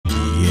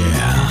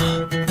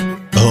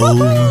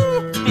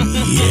Oh,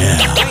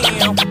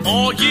 yeah.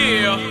 Oh,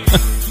 yeah.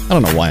 I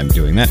don't know why I'm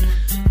doing that.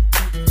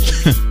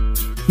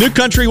 New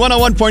Country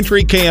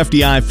 101.3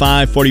 KFDI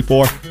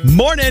 544.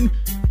 Morning.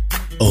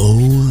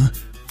 Oh,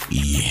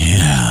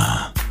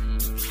 yeah.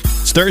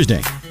 It's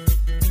Thursday.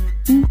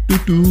 And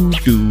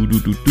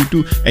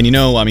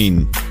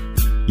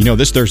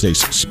this Thursday's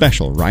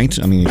special, right?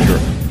 I mean,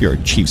 if you're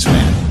a Chiefs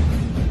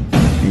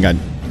fan. You got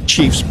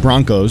Chiefs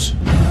Broncos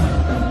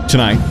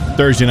tonight,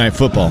 Thursday Night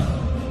Football.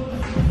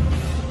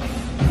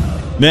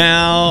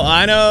 Now,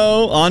 I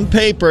know on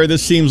paper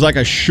this seems like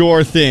a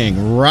sure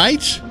thing,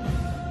 right?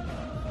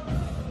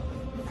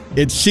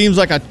 It seems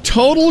like a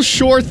total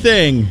sure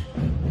thing.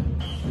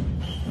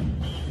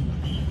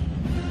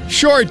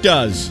 Sure it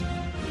does.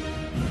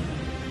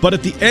 But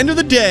at the end of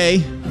the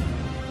day,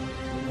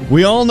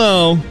 we all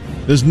know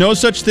there's no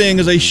such thing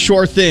as a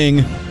sure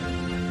thing.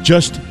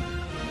 Just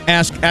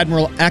ask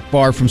Admiral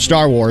Akbar from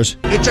Star Wars.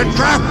 It's a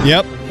trap.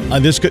 Yep.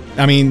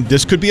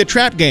 This could be a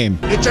trap game.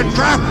 It's a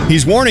trap.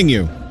 He's warning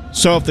you.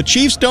 So if the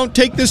Chiefs don't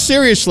take this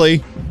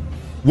seriously,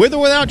 with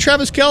or without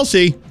Travis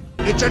Kelce,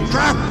 it's a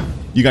trap.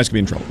 You guys could be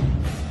in trouble.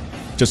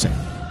 Just saying.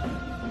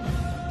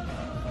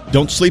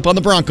 Don't sleep on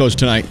the Broncos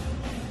tonight.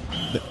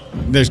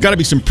 There's got to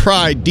be some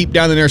pride deep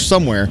down in there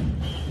somewhere.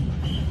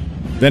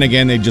 Then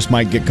again, they just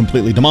might get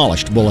completely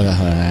demolished. We'll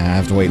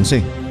have to wait and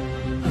see.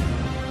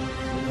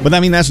 But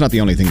that's not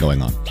the only thing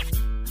going on.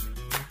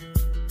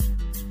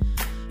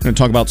 Going to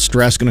talk about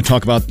stress. Going to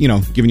talk about,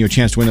 giving you a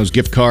chance to win those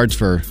gift cards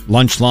for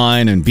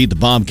Lunchline and Beat the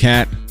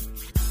Bobcat.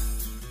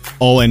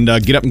 Oh, and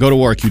get up and go to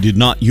work. You did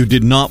not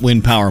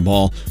win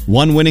Powerball.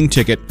 One winning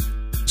ticket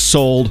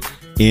sold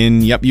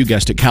in, yep, you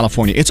guessed it,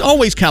 California. It's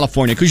always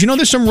California because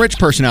there's some rich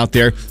person out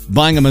there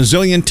buying a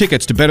mazillion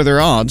tickets to better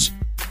their odds.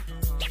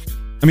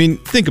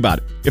 Think about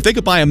it. If they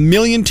could buy 1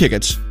 million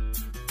tickets,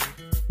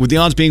 with the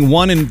odds being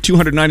 1 in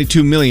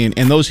 292 million,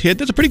 and those hit,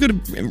 that's a pretty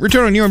good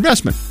return on your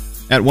investment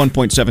at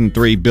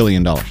 $1.73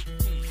 billion.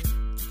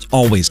 It's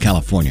always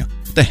California.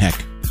 What the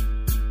heck?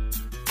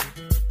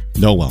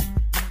 No, well.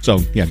 So,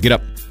 yeah, get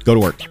up, go to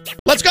work.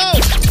 Let's go!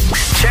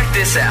 Check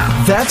this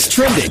out. That's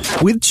Trending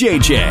with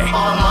JJ.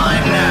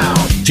 Online now.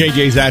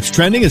 JJ's That's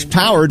Trending is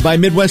powered by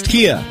Midwest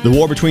Kia. The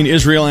war between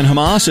Israel and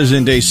Hamas is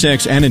in day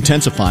 6 and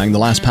intensifying. The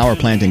last power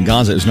plant in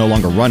Gaza is no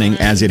longer running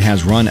as it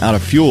has run out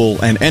of fuel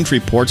and entry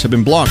ports have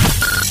been blocked.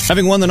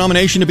 Having won the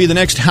nomination to be the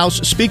next House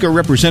Speaker,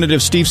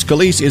 Representative Steve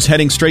Scalise is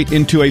heading straight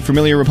into a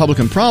familiar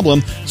Republican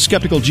problem.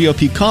 Skeptical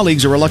GOP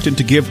colleagues are reluctant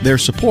to give their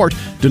support,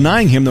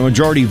 denying him the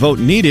majority vote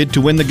needed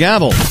to win the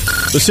gavel.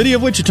 The city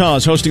of Wichita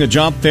is hosting a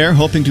job fair,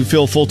 hoping to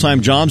fill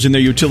full-time jobs in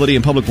their utility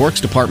and public works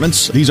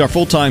departments. These are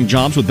full-time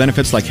jobs with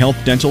benefits like health,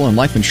 dental, and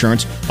life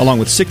insurance, along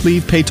with sick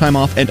leave, paid time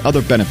off, and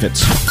other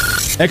benefits.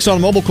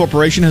 ExxonMobil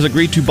Corporation has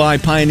agreed to buy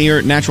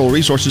Pioneer Natural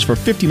Resources for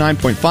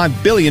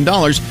 $59.5 billion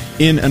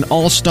in an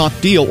all-stock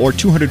deal, or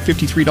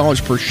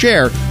 $253 per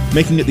share,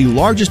 making it the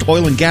largest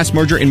oil and gas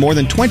merger in more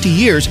than 20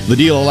 years. The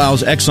deal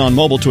allows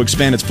ExxonMobil to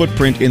expand its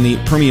footprint in the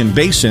Permian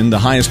Basin, the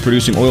highest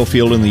producing oil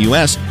field in the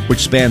U.S., which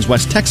spans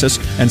West Texas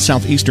and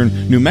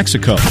southeastern New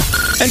Mexico.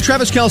 And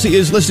Travis Kelce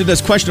is listed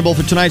as questionable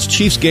for tonight's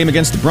Chiefs game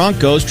against the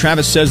Broncos.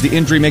 Travis says the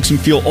injury makes him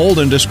feel old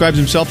and describes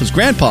himself as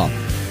grandpa.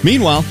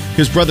 Meanwhile,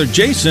 his brother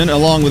Jason,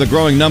 along with a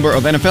growing number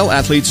of NFL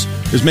athletes,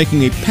 is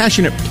making a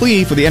passionate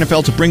plea for the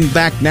NFL to bring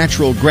back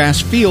natural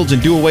grass fields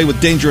and do away with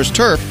dangerous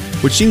turf,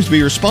 which seems to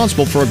be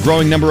responsible for a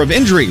growing number of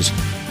injuries.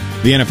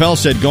 The NFL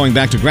said going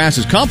back to grass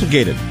is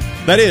complicated.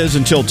 That is,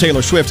 until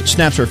Taylor Swift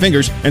snaps her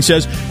fingers and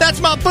says, "That's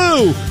my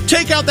boo!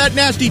 Take out that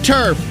nasty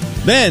turf!"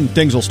 Then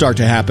things will start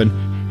to happen.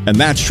 And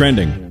that's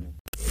trending.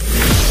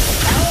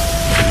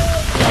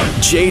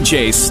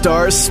 JJ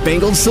Star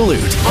Spangled Salute.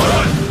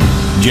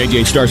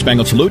 JJ Star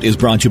Spangled Salute is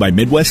brought to you by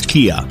Midwest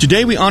Kia.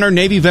 Today we honor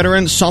Navy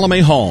veteran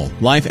Salome Hall.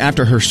 Life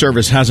after her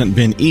service hasn't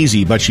been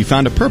easy, but she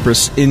found a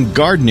purpose in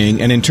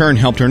gardening and in turn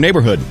helped her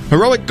neighborhood.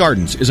 Heroic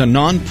Gardens is a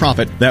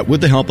non-profit that,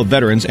 with the help of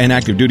veterans and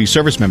active duty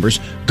service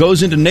members,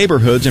 goes into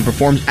neighborhoods and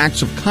performs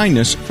acts of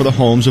kindness for the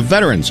homes of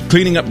veterans,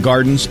 cleaning up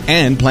gardens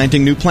and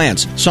planting new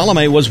plants.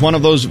 Salome was one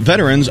of those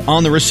veterans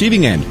on the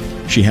receiving end.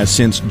 She has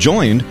since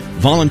joined,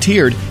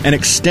 volunteered, and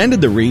extended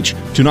the reach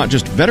to not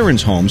just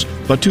veterans' homes,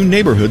 but to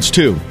neighborhoods,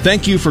 too.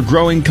 Thank you for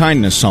growing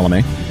kindness,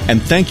 Salome,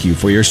 and thank you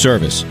for your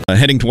service.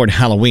 Heading toward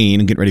Halloween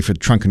and getting ready for the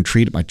trunk and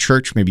treat at my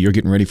church. Maybe you're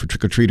getting ready for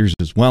trick-or-treaters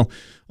as well.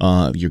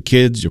 Your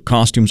kids, your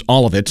costumes,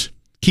 all of it.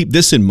 Keep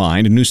this in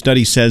mind. A new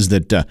study says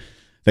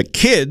that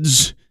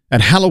kids at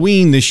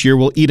Halloween this year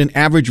will eat an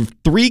average of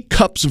 3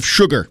 cups of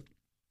sugar.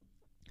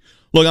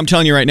 Look, I'm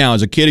telling you right now,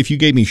 as a kid, if you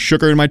gave me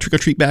sugar in my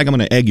trick-or-treat bag, I'm going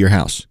to egg your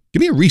house.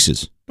 Give me a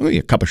Reese's. Don't give me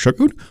a cup of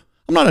sugar.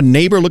 I'm not a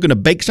neighbor looking to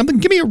bake something.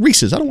 Give me a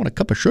Reese's. I don't want a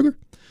cup of sugar.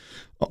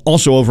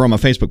 Also, over on my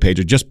Facebook page,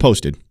 I just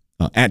posted,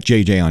 at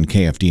JJ on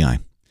KFDI.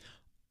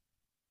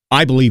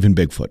 I believe in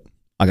Bigfoot.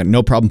 I got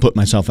no problem putting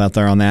myself out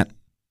there on that.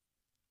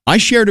 I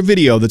shared a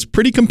video that's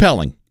pretty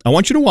compelling. I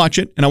want you to watch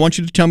it, and I want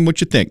you to tell me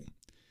what you think.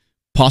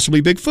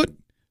 Possibly Bigfoot?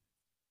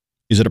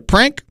 Is it a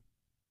prank?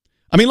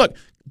 I mean, look,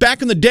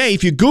 back in the day,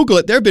 if you Google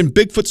it, there have been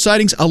Bigfoot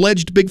sightings,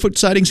 alleged Bigfoot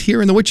sightings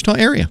here in the Wichita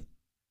area.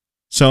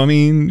 So, I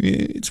mean,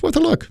 it's worth a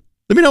look.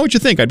 Let me know what you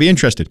think. I'd be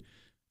interested.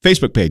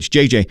 Facebook page,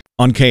 JJ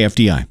on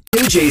KFDI.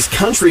 JJ's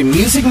Country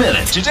Music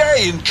Minute.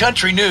 Today in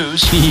country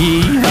news.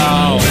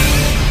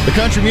 The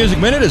Country Music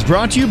Minute is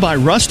brought to you by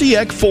Rusty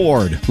Eck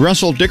Ford.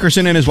 Russell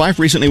Dickerson and his wife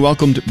recently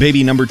welcomed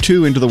baby number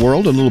 2 into the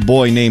world, a little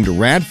boy named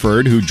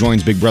Radford, who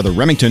joins Big Brother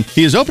Remington.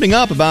 He is opening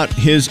up about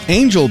his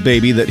angel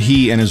baby that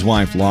he and his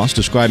wife lost,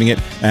 describing it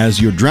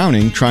as you're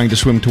drowning, trying to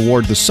swim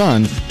toward the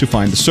sun to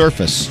find the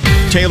surface.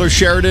 Taylor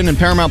Sheridan and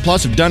Paramount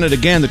Plus have done it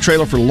again. The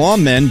trailer for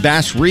Lawmen,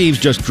 Bass Reeves,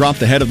 just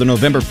dropped ahead of the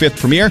November 5th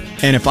premiere.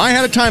 And if I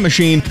had a time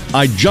machine,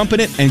 I'd jump in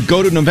it and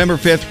go to November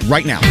 5th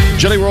right now.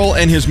 Jelly Roll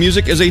and his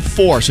music is a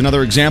force.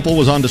 Another example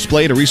was on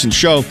display at a recent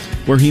show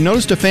where he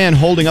noticed a fan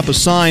holding up a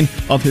sign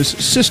of his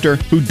sister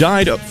who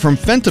died from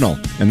fentanyl.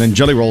 And then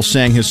Jelly Roll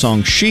sang his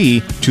song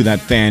She to that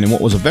fan in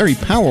what was a very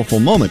powerful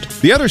moment.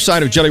 The other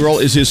side of Jelly Roll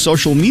is his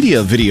social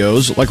media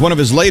videos, like one of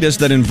his latest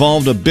that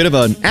involved a bit of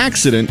an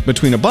accident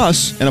between a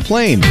bus and a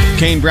plane.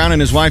 Kane Brown and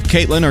his wife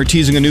Caitlin are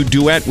teasing a new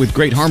duet with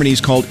great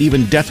harmonies called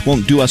Even Death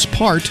Won't Do Us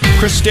Part.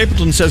 Chris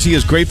Stapleton says he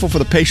is grateful for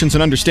the patience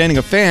and understanding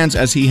of fans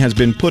as he has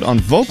been put on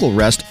vocal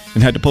rest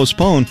and had to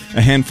postpone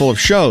a handful of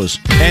shows.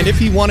 And if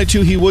he wanted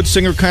to, he would.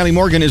 Singer Kylie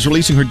Morgan is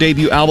releasing her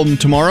debut album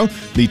tomorrow.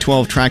 The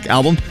 12-track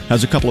album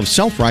has a couple of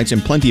self-writes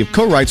and plenty of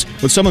co-writes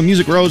with some of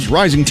Music Row's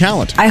rising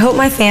talent. I hope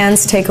my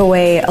fans take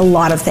away a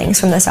lot of things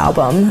from this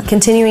album.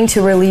 Continuing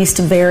to release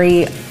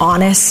very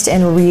honest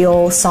and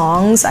real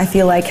songs, I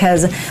feel like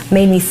has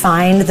made me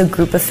find the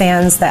group of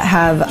fans that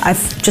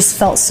I've just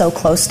felt so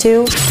close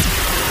to.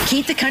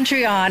 Keep the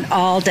country on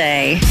all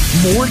day.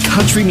 More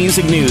country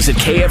music news at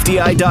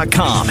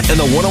KFDI.com and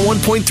the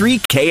 101.3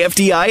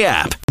 KFDI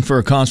app. For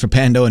a Cause for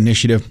Pando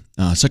initiative,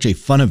 such a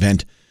fun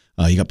event.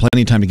 You got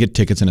plenty of time to get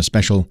tickets and a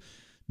special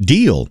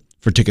deal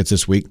for tickets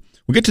this week.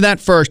 We'll get to that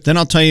first, then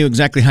I'll tell you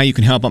exactly how you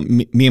can help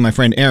me and my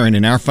friend Aaron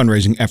in our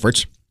fundraising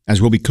efforts,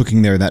 as we'll be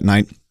cooking there that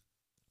night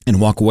and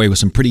walk away with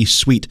some pretty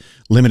sweet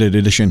limited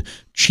edition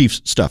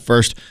Chiefs stuff.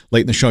 First,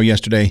 late in the show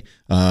yesterday,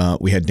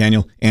 we had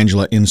Daniel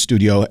Angela in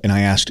studio, and I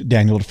asked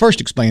Daniel to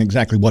first explain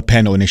exactly what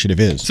Pando Initiative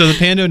is. So the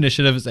Pando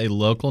Initiative is a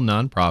local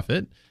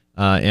nonprofit,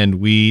 and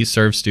we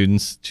serve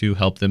students to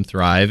help them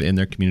thrive in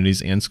their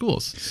communities and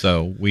schools.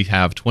 So we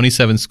have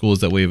 27 schools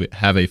that we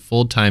have a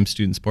full-time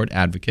student support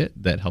advocate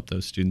that help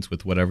those students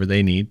with whatever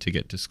they need to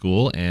get to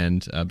school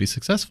and be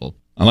successful.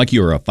 I like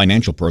your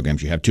financial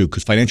programs you have, too,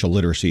 because financial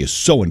literacy is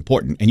so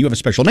important, and you have a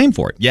special name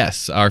for it.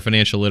 Yes, our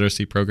financial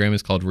literacy program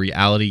is called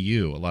Reality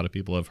U. A lot of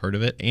people have heard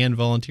of it and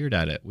volunteered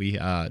at it. We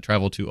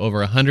travel to over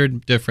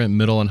 100 different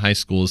middle and high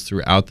schools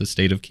throughout the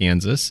state of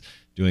Kansas,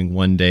 doing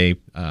one-day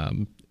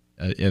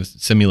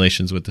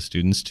simulations with the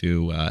students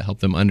to help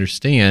them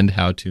understand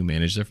how to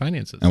manage their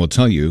finances. I will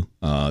tell you,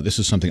 this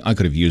is something I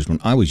could have used when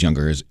I was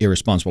younger, as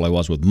irresponsible I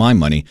was with my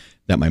money,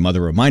 that my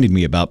mother reminded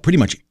me about pretty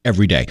much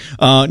every day.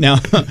 Now,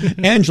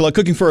 Angela,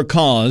 Cooking for a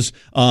Cause,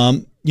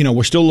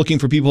 we're still looking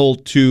for people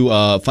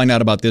to find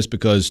out about this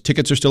because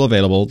tickets are still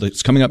available.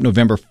 It's coming up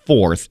November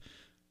 4th.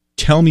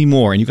 Tell me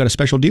more. And you got a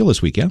special deal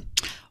this week, yeah?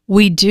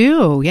 We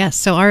do, yes.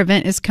 So our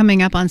event is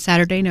coming up on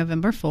Saturday,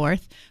 November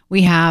 4th.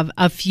 We have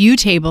a few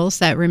tables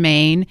that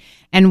remain,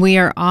 and we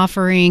are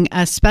offering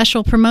a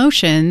special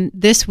promotion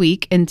this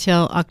week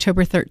until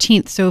October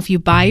 13th. So if you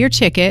buy your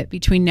ticket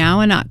between now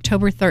and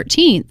October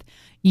 13th,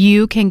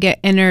 you can get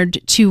entered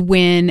to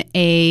win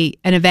an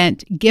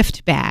event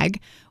gift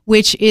bag,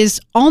 which is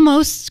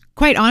almost,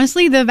 quite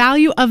honestly, the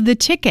value of the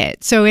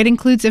ticket. So it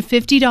includes a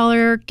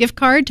 $50 gift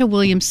card to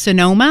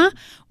Williams-Sonoma.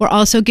 We're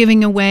also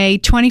giving away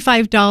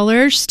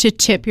 $25 to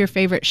tip your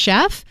favorite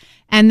chef.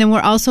 And then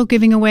we're also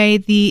giving away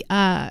the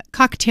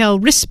cocktail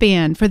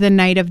wristband for the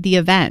night of the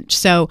event.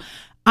 So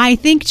I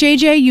think,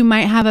 JJ, you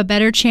might have a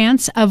better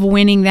chance of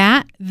winning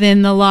that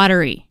than the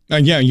lottery.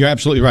 Yeah, you're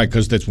absolutely right,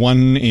 because that's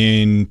 1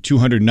 in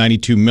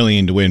 292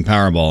 million to win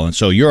Powerball. And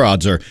so your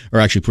odds are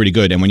actually pretty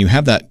good. And when you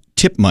have that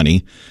tip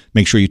money,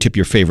 make sure you tip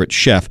your favorite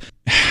chef.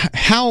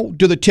 How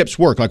do the tips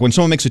work? Like when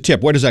someone makes a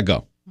tip, where does that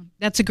go?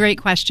 That's a great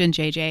question,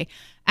 JJ.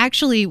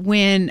 Actually,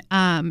 when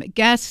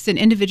guests and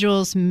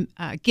individuals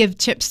give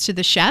tips to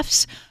the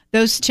chefs,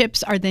 those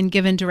tips are then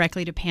given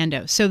directly to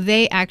Pando. So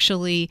they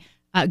actually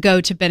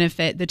go to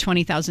benefit the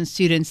 20,000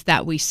 students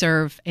that we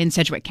serve in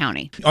Sedgwick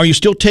County. Are you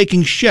still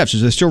taking chefs?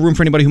 Is there still room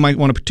for anybody who might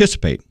want to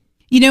participate?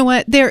 You know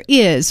what? There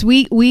is.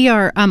 We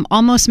are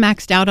almost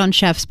maxed out on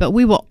chefs, but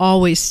we will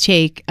always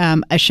take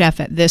a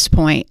chef at this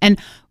point. And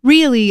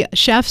really,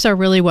 chefs are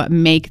really what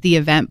make the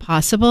event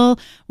possible.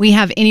 We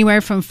have anywhere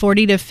from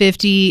 40 to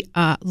 50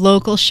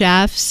 local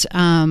chefs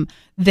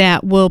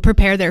that will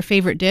prepare their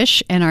favorite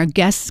dish, and our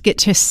guests get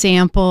to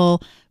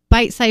sample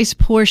bite-sized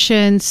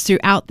portions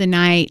throughout the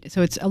night.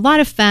 So it's a lot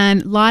of fun,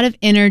 a lot of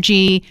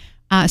energy.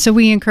 So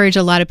we encourage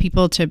a lot of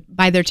people to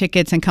buy their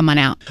tickets and come on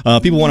out.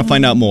 People want to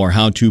find out more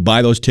how to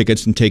buy those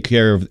tickets and take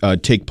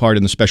part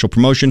in the special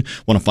promotion.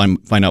 Want to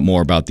find out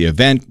more about the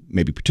event,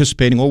 maybe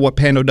participating, or what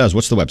Pando does.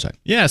 What's the website?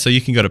 Yeah, so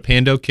you can go to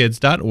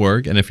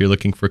pandokids.org, and if you're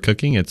looking for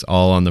cooking, it's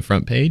all on the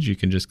front page. You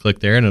can just click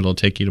there, and it'll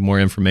take you to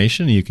more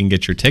information. You can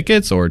get your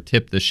tickets or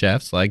tip the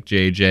chefs like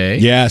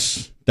JJ.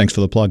 Yes. Thanks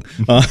for the plug.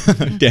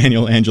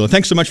 Daniel, Angela,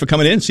 thanks so much for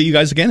coming in. See you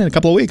guys again in a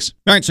couple of weeks.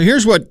 All right, so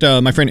here's what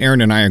my friend Aaron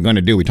and I are going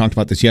to do. We talked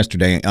about this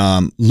yesterday.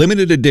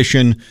 Limited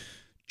edition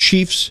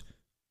Chiefs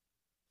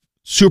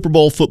Super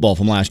Bowl football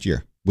from last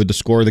year with the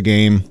score of the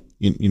game.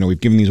 You know,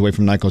 we've given these away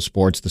from Nyko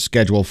Sports, the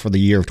schedule for the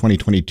year of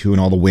 2022 and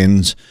all the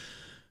wins.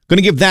 Going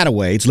to give that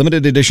away. It's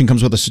limited edition,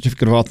 comes with a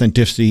certificate of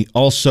authenticity.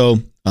 Also,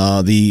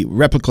 the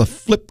replica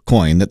flip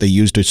coin that they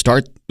used to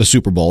start the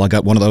Super Bowl. I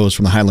got one of those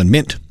from the Highland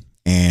Mint,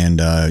 and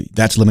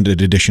that's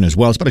limited edition as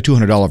well. It's about a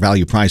 $200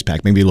 value prize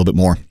pack, maybe a little bit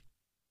more.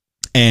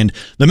 And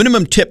the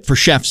minimum tip for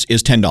chefs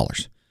is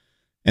 $10.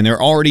 And there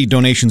are already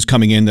donations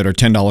coming in that are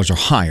 $10 or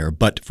higher.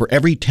 But for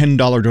every $10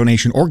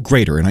 donation or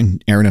greater,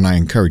 and Aaron and I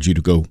encourage you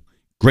to go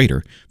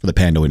greater for the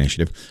Pando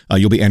Initiative,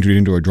 you'll be entered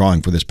into a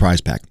drawing for this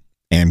prize pack.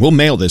 And we'll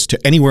mail this to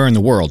anywhere in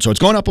the world. So it's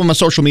going up on my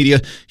social media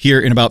here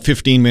in about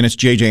 15 minutes.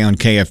 JJ on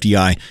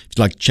KFDI. If you'd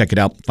like to check it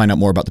out, find out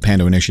more about the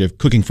Pando Initiative,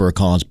 Cooking for a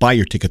Cause, buy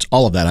your tickets,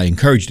 all of that. I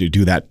encourage you to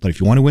do that. But if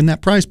you want to win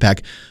that prize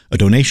pack, a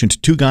donation to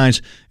Two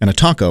Guys and a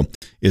Taco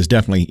is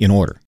definitely in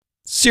order.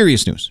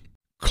 Serious news.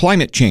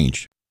 Climate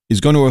change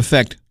is going to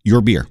affect your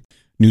beer.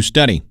 New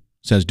study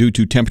says due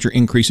to temperature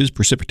increases,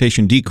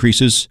 precipitation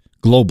decreases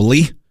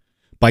globally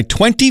by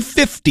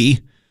 2050,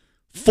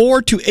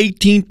 4 to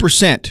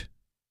 18%.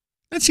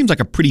 That seems like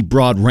a pretty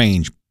broad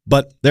range,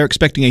 but they're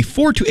expecting a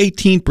 4 to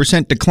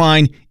 18%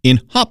 decline in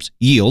hops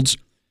yields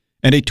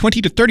and a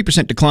 20 to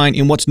 30% decline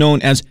in what's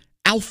known as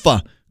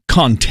alpha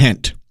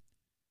content.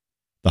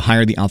 The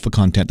higher the alpha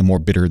content, the more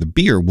bitter the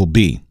beer will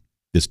be.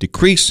 This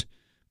decrease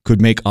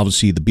could make,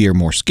 obviously, the beer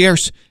more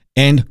scarce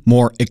and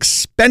more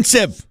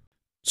expensive.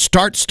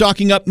 Start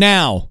stocking up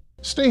now.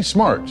 Stay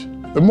smart.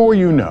 The more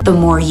you know. The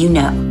more you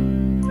know.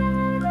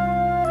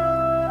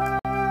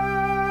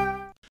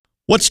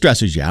 What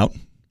stresses you out?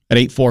 At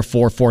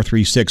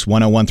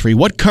 844-436-1013.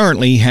 What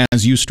currently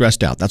has you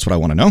stressed out? That's what I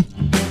want to know.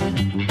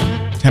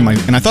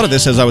 And I thought of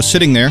this as I was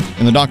sitting there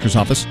in the doctor's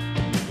office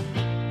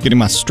getting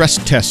my stress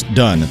test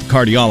done at the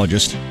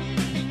cardiologist.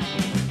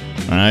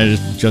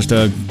 Just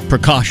a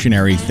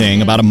precautionary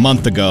thing. About a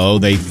month ago,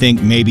 they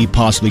think maybe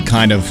possibly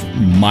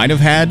might have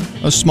had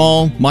a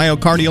small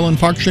myocardial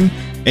infarction,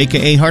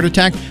 a.k.a. heart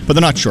attack, but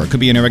they're not sure. It could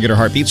be an irregular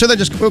heartbeat. So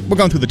we're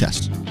going through the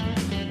tests.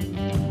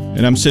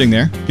 And I'm sitting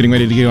there getting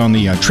ready to get on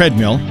the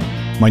treadmill.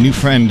 My new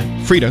friend,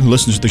 Frida, who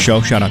listens to the show,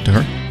 shout out to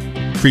her.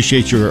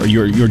 Appreciate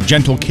your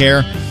gentle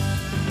care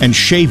and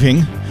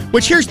shaving.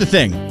 Which, here's the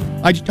thing.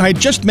 I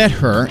just met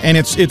her, and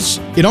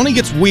it only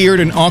gets weird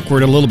and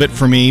awkward a little bit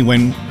for me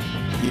when,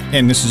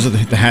 and this is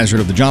the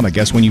hazard of the job, I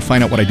guess, when you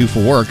find out what I do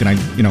for work, and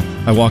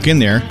I walk in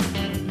there,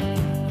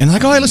 and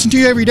like, oh, I listen to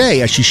you every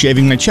day as she's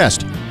shaving my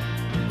chest.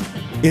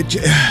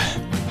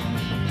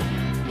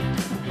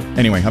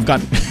 Anyway, I've got...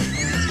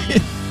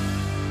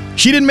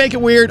 She didn't make it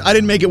weird. I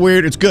didn't make it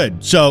weird. It's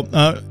good. So,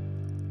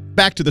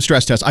 back to the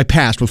stress test. I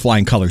passed with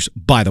flying colors,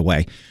 by the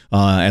way,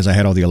 as I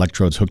had all the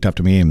electrodes hooked up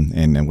to me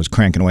and was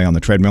cranking away on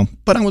the treadmill.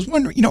 But I was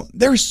wondering,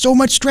 there is so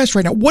much stress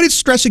right now. What is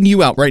stressing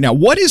you out right now?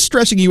 What is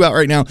stressing you out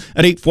right now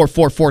at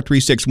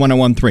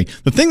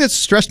 844-436-1013? The thing that's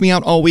stressed me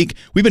out all week,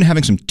 we've been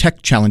having some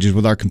tech challenges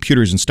with our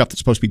computers and stuff that's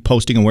supposed to be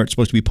posting and where it's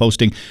supposed to be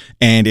posting,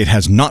 and it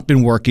has not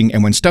been working.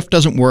 And when stuff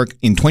doesn't work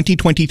in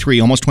 2023,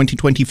 almost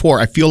 2024,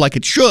 I feel like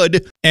it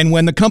should. And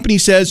when the company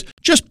says,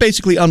 just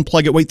basically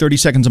unplug it, wait 30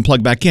 seconds and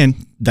plug back in,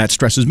 that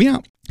stresses me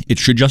out. It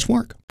should just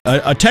work.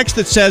 A text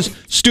that says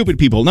stupid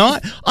people. Now,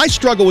 I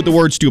struggle with the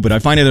word stupid. I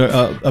find it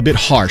a bit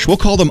harsh. We'll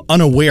call them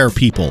unaware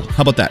people.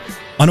 How about that?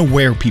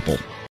 Unaware people.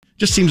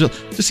 Just seems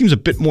a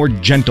bit more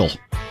gentle,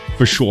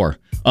 for sure.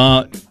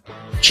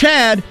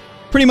 Chad,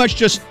 pretty much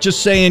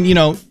just saying,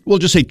 we'll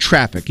just say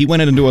traffic. He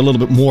went into a little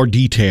bit more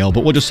detail,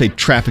 but we'll just say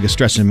traffic is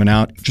stressing him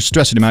out. Just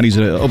stressing him out. He's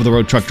an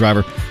over-the-road truck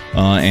driver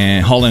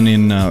and hauling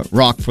in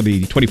rock for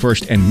the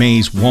 21st and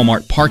Mays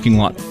Walmart parking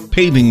lot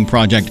paving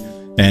project.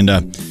 And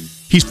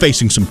he's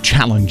facing some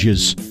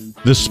challenges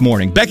this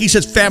morning. Becky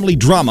says family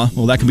drama.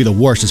 Well, that can be the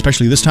worst,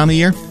 especially this time of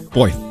year.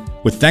 Boy,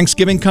 with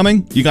Thanksgiving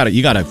coming, you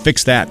gotta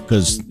fix that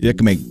because it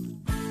can make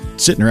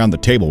sitting around the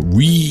table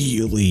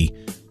really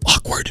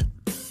awkward.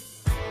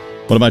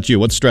 What about you?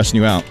 What's stressing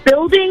you out?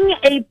 Building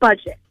a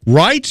budget.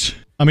 Right?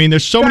 I mean,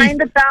 there's so many... Trying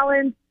to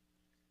balance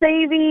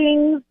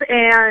savings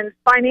and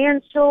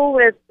financial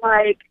with,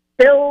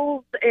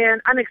 bills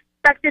and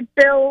unexpected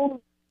bills.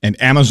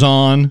 And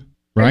Amazon,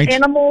 right?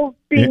 And animals,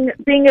 being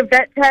a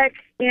vet tech,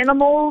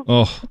 animals.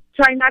 Oh.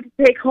 Trying not to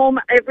take home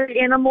every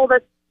animal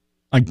that's...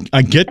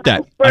 I get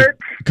that.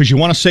 Because you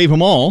want to save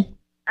them all.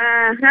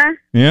 Uh-huh.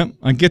 Yeah,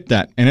 I get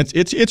that. And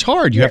it's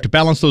hard. You have to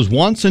balance those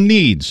wants and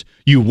needs.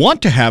 You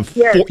want to have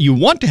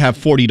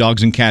 40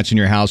 dogs and cats in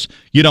your house.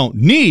 You don't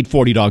need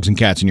 40 dogs and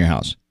cats in your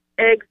house.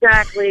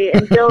 Exactly.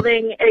 And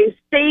building a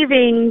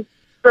savings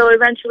so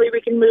eventually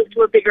we can move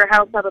to a bigger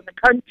house out of the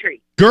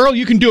country. Girl,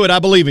 you can do it. I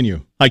believe in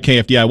you. Hi,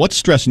 KFDI. What's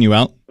stressing you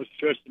out? What's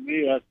stressing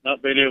me out?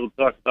 Not being able to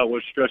talk about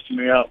what's stressing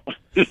me out.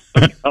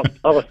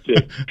 About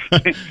politics.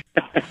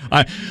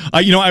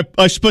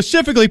 I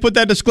specifically put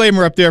that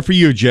disclaimer up there for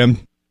you, Jim.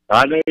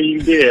 I know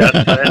you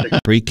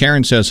did.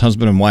 Karen says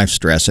husband and wife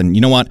stress. And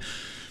you know what?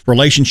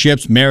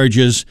 relationships,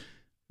 marriages,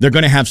 they're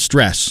going to have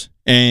stress.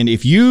 And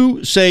if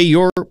you say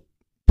your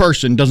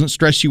person doesn't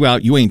stress you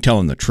out, you ain't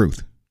telling the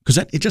truth. Because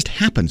it just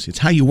happens. It's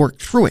how you work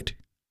through it.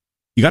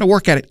 You got to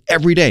work at it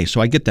every day. So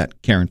I get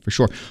that, Karen, for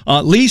sure.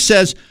 Lee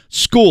says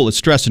school is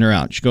stressing her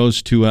out. She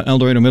goes to El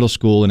Dorado Middle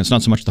School, and it's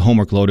not so much the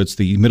homework load, it's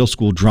the middle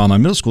school drama.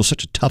 Middle school is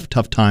such a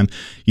tough time.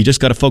 You just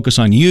got to focus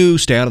on you,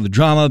 stay out of the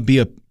drama, be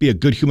a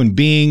good human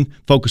being,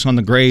 focus on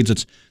the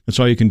grades. That's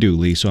all you can do,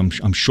 Lee. So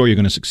I'm sure you're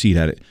going to succeed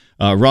at it.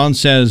 Ron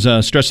says,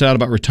 stressed out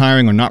about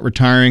retiring or not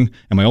retiring.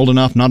 Am I old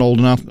enough, not old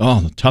enough?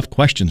 Oh, tough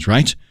questions,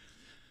 right?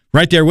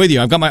 Right there with you.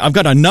 I've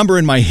got a number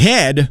in my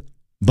head,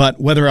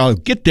 but whether I'll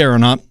get there or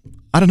not,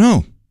 I don't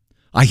know.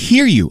 I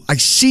hear you. I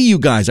see you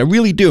guys. I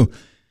really do.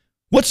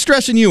 What's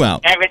stressing you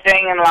out?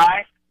 Everything in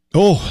life.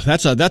 Oh,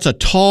 that's a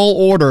tall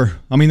order.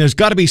 I mean, there's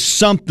got to be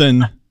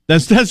something.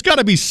 There's got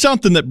to be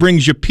something that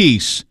brings you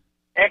peace.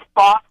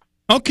 Xbox.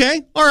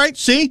 Okay. All right.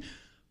 See?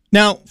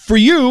 Now, for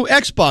you,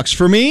 Xbox.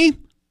 For me,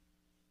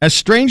 as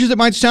strange as it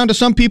might sound to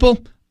some people,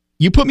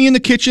 you put me in the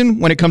kitchen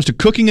when it comes to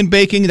cooking and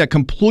baking, that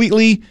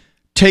completely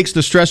takes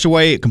the stress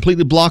away. It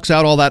completely blocks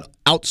out all that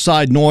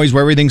outside noise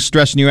where everything's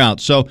stressing you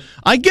out. So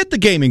I get the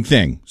gaming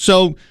thing.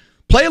 So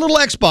play a little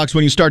Xbox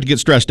when you start to get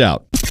stressed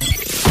out.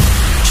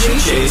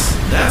 JJ's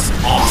That's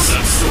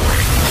Awesome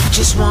Story.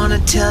 Just want to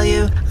tell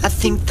you, I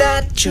think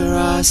that you're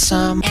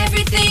awesome.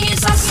 Everything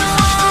is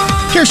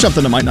awesome. Here's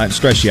something that might not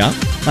stress you out.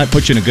 Might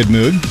put you in a good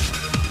mood.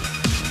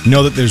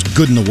 Know that there's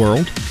good in the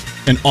world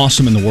and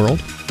awesome in the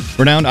world.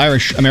 Renowned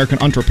Irish-American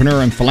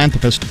entrepreneur and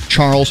philanthropist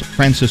Charles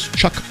Francis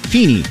Chuck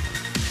Feeney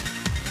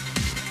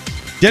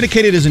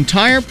dedicated his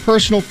entire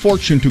personal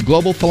fortune to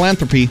global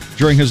philanthropy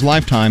during his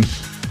lifetime.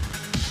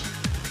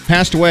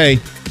 Passed away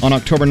on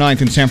October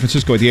 9th in San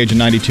Francisco at the age of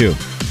 92.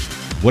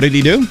 What did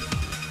he do?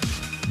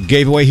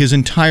 Gave away his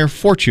entire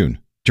fortune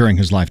during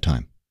his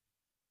lifetime.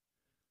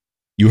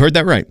 You heard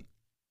that right.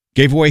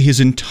 Gave away his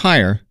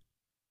entire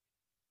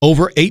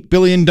over $8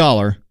 billion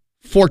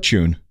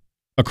fortune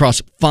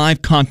across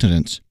 5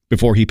 continents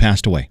before he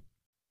passed away.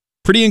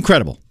 Pretty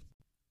incredible.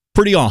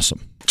 Pretty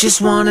awesome.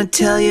 Just want to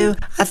tell you,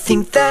 I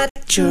think that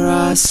you're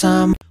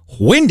awesome.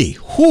 Windy.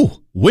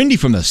 Whew. Windy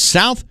from the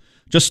south.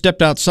 Just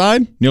stepped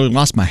outside. Nearly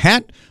lost my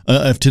hat.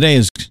 If today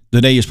is the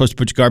day you're supposed to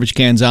put your garbage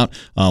cans out,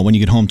 when you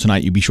get home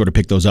tonight, you be sure to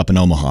pick those up in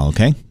Omaha,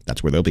 okay?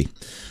 That's where they'll be.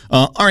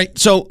 All right,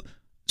 so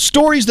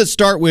stories that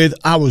start with,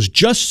 I was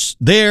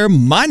just there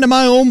minding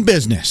my own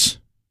business.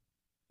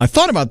 I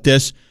thought about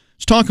this. I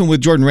was talking with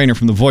Jordan Rayner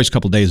from The Voice a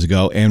couple days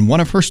ago, and one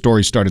of her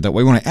stories started that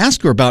way. When I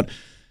asked her about,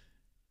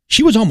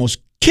 she was almost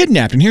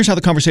kidnapped, and here's how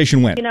the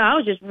conversation went. You know, I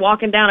was just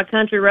walking down a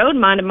country road,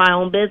 minding my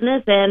own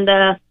business, and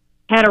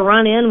had a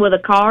run-in with a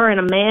car and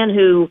a man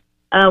who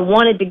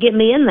wanted to get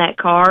me in that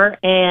car,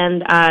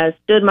 and I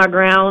stood my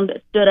ground,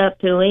 stood up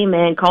to him,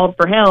 and called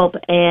for help,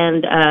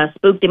 and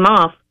spooked him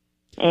off.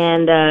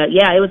 And,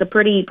 yeah, it was a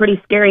pretty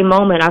scary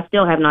moment. I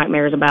still have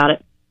nightmares about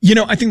it. You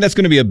know, I think that's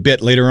going to be a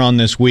bit later on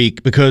this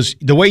week, because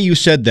the way you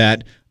said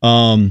that,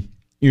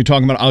 you're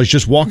talking about, I was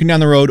just walking down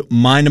the road,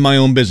 minding my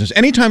own business.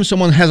 Anytime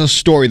someone has a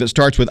story that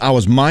starts with, I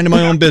was minding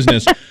my own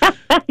business,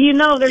 you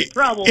know there's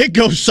trouble. It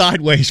goes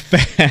sideways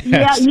fast.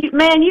 Yeah,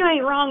 man, you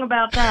ain't wrong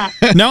about that.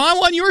 Now, I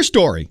want your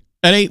story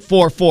at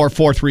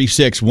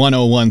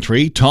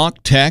 844-436-1013.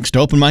 Talk, text,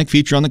 open mic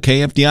feature on the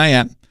KFDI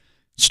app.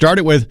 Start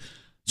it with,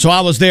 so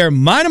I was there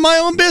minding my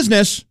own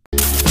business.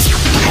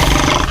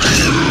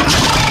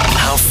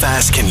 How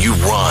fast can you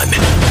run?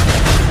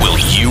 Will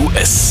you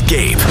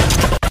escape?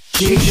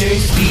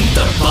 JJ's Beat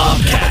the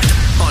Bobcat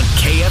on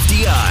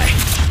KFDI.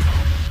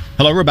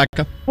 Hello,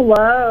 Rebecca.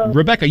 Hello.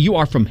 Rebecca, you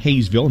are from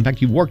Hayesville. In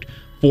fact, you've worked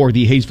for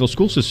the Hayesville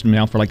school system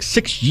now for like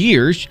 6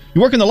 years.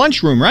 You work in the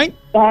lunchroom, right?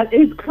 That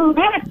is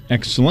correct.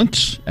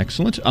 Excellent.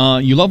 Excellent.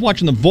 You love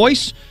watching The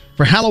Voice.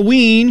 For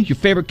Halloween, your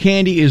favorite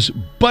candy is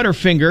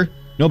Butterfinger.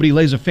 Nobody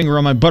lays a finger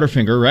on my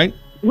Butterfinger, right?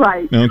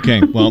 Right.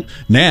 Okay, well,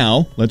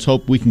 now let's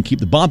hope we can keep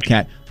the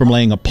Bobcat from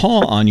laying a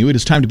paw on you. It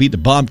is time to beat the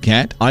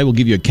Bobcat. I will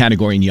give you a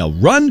category and yell,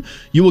 run.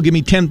 You will give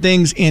me 10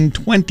 things in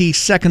 20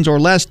 seconds or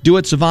less. Do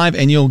it, survive,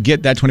 and you'll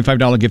get that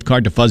 $25 gift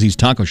card to Fuzzy's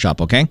Taco Shop,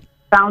 okay?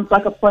 Sounds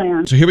like a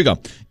plan. So here we go.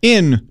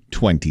 In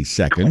 20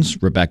 seconds,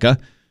 Rebecca,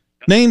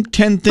 name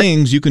 10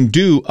 things you can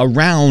do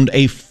around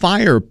a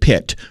fire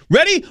pit.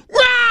 Ready?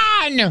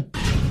 Run!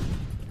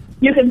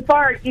 You can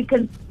fart, you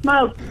can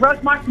smoke,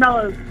 roast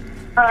marshmallows,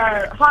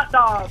 hot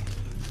dogs,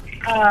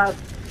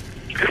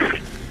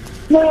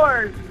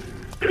 s'mores.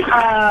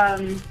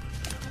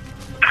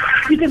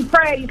 You can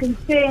pray, you can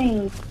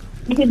sing,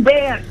 you can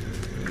dance.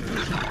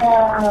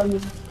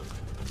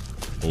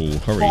 Oh,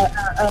 hurry.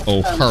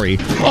 Hurry.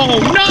 Oh,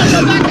 no,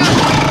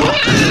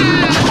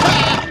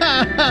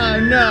 Rebecca!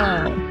 No.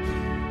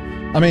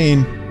 I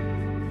mean,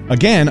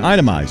 again,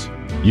 itemize.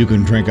 You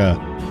can drink a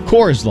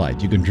Coors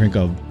Light. You can drink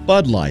a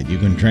Bud Light. You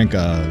can drink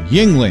a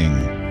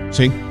Yingling.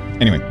 See?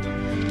 Anyway.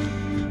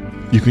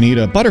 You can eat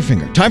a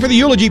Butterfinger. Time for the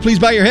eulogy. Please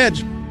bow your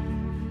heads.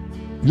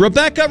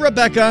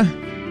 Rebecca,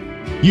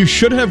 you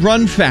should have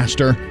run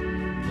faster.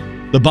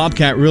 The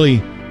Bobcat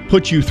really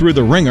put you through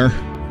the ringer.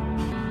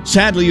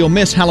 Sadly, you'll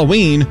miss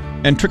Halloween.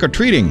 and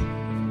trick-or-treating.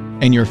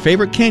 And your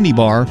favorite candy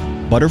bar,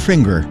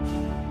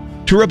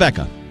 Butterfinger. To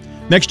Rebecca.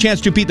 Next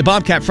chance to beat the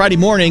Bobcat Friday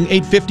morning,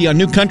 8:50 on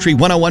New Country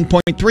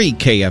 101.3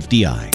 KFDI.